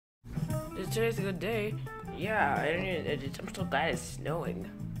today's a good day. Yeah, I'm still glad it's snowing.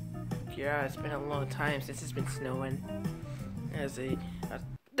 Yeah, it's been a long time since it's been snowing.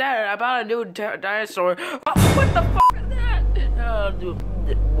 Dad, I bought a new dinosaur. Oh, what the fuck is that?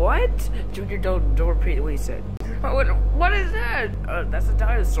 What? Junior, don't repeat what he said. What is that? That's a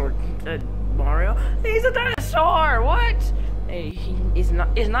dinosaur, Mario. He's a dinosaur. What? Hey, he's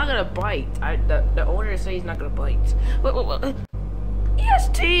not gonna bite. The owner said he's not gonna bite. What? He has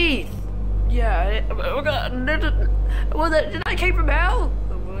teeth. Yeah. Did I came from hell?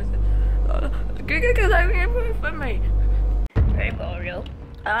 Because I came from me. Hey Mario,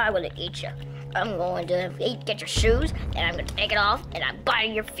 I'm gonna eat you. I'm going to get your shoes, and I'm gonna take it off, and I'm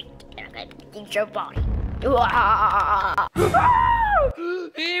biting your feet, and I'm gonna eat your body.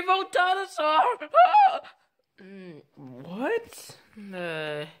 Evil dinosaur! What?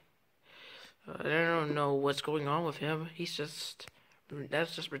 I don't know what's going on with him.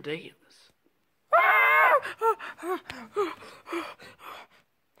 That's just ridiculous.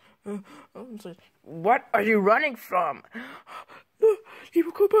 What are you running from?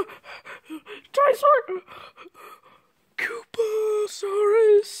 Evil Koopa! Dinosaur!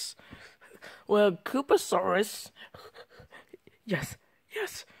 Koopasaurus! Well, Koopasaurus... Yes.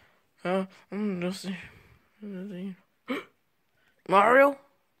 Mario?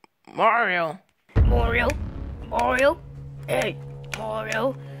 Hey,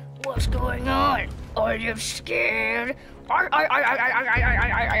 Mario, what's going on? Are you scared?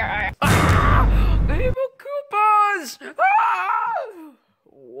 Evil Koopas!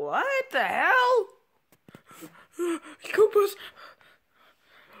 What the hell? Koopas!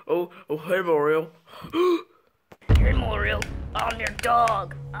 Oh, hey, Mario. Hey, Mario, I'm your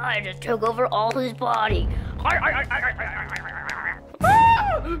dog. I just took over all his body.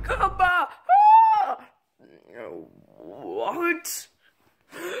 Koopa! What?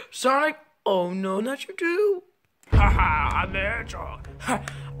 Sonic? Oh no, not you too. Haha, I'm the hedgehog.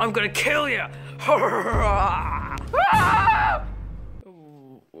 I'm gonna kill you.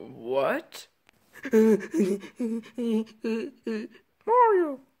 What?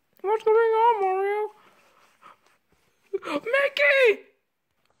 Mario, what's going on, Mario? Mickey!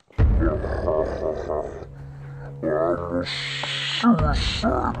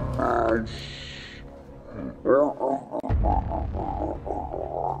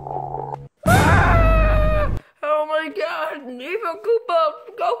 Oh my God! Evil Koopa,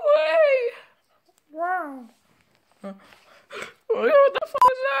 go away! Wow. What the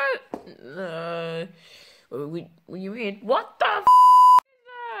fuck is that? What do you mean? What the f is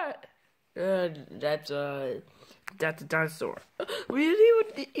that? That's a dinosaur.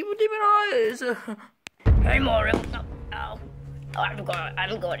 Evil demon eyes. Hey, Mario. Oh, I'm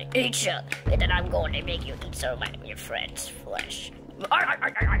going to eat you, and then I'm going to make you eat some of your friend's flesh. Evil!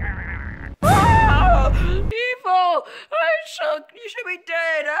 You should be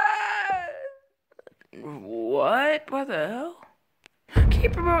dead! What? What the hell?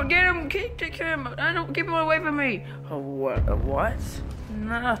 Keep him out! Get him! Take him! Keep him away from me! What?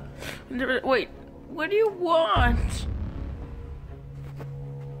 Nah. Wait. What do you want?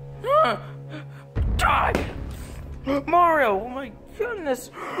 Die! Mario! Oh my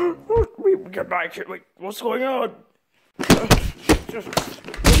goodness! Get back here! Wait, what's going on? What are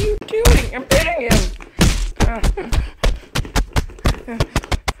you doing? I'm hitting him!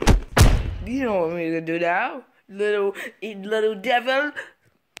 You don't want me to do now, little devil.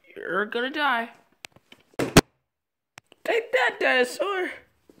 You're gonna die. Take that, dinosaur!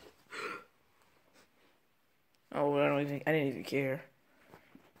 Oh, I didn't even care.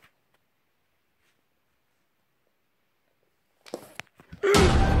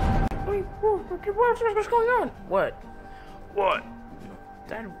 Wait, what's going on? What?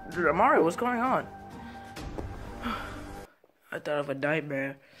 Mario, what's going on? I thought of a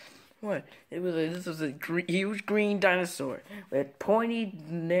nightmare. What? This was a huge green dinosaur with pointy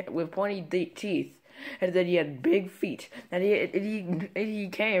teeth, and then he had big feet. And he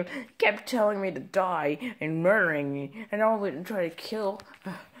kept telling me to die and murdering me, and I would try to kill.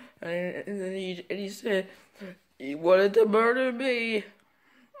 And then he said he wanted to murder me.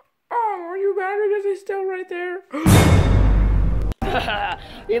 Oh, are you mad because he's still right there?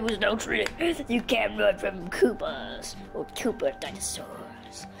 It was no trick. You can't run from Koopas or Koopa dinosaurs.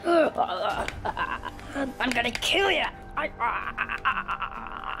 I'm gonna kill you.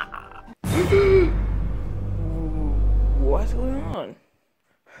 What's going on?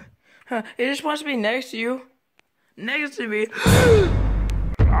 It just wants to be next to you. Next to me.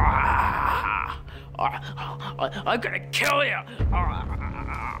 I'm gonna kill you.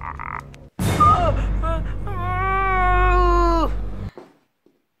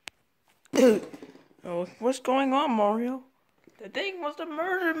 Oh, what's going on, Mario? The thing wants to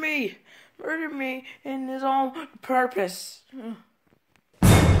murder me in his own purpose.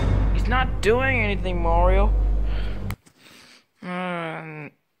 He's not doing anything, Mario.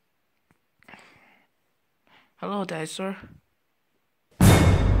 Hello, dinosaur.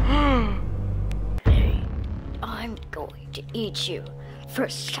 Hey, I'm going to eat you.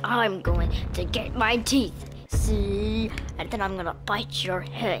 First, I'm going to get my teeth. See? And then I'm gonna bite your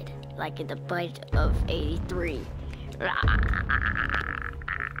head, like in the bite of 83.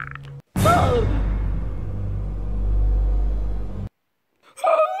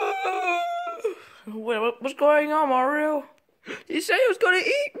 What's going on, Mario? He said he was gonna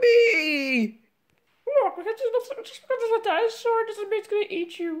eat me! Look, just because it's a dinosaur doesn't mean it's gonna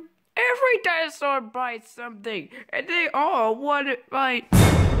eat you. Every dinosaur bites something, and they all want to bite.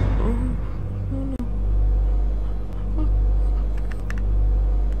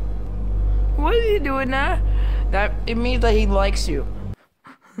 What is he doing now? It means that he likes you.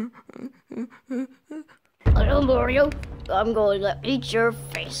 Hello, Mario. I'm going to eat your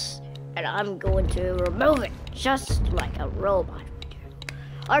face, and I'm going to remove it just like a robot would do.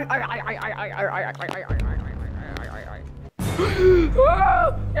 Get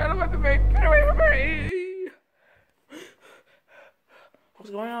away from me! Get away from me! What's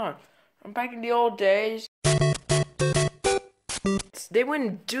going on? I'm back in the old days. They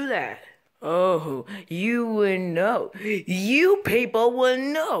wouldn't do that. Oh, you wouldn't know. You people wouldn't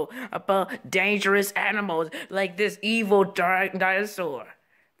know about dangerous animals like this evil dinosaur.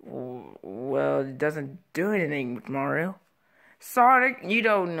 Well, it doesn't do anything, Mario. Sonic, you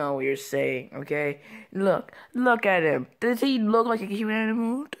don't know what you're saying, okay? Look at him. Does he look like a cute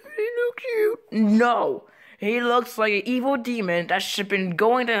animal? Does he look cute? No. He looks like an evil demon that should been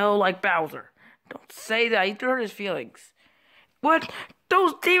going to hell like Bowser. Don't say that. He hurt his feelings. What?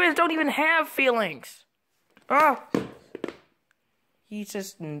 Those demons don't even have feelings. Oh. He's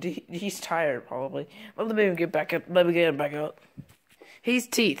tired, probably. Well, let me get back up. Let me get him back up. His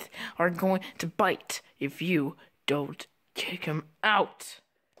teeth are going to bite if you don't kick him out.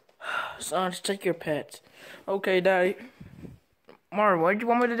 Son, just take your pet. Okay, Daddy. Mario, what do you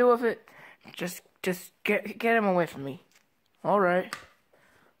want me to do with it? Just get him away from me. All right.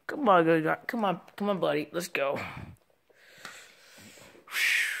 Come on, good guy. Come on, buddy. Let's go.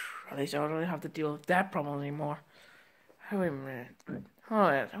 At least I don't really have to deal with that problem anymore. Wait a minute.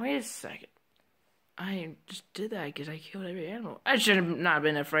 Hold on. Wait a second. I just did that because I killed every animal. I should have not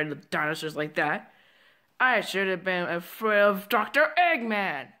been afraid of dinosaurs like that. I should have been afraid of Dr.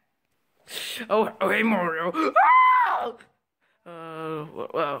 Eggman. Oh, hey, Mario.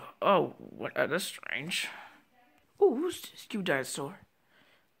 That's strange. Oh, who's this cute dinosaur?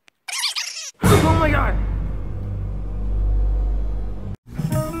 Oh my God.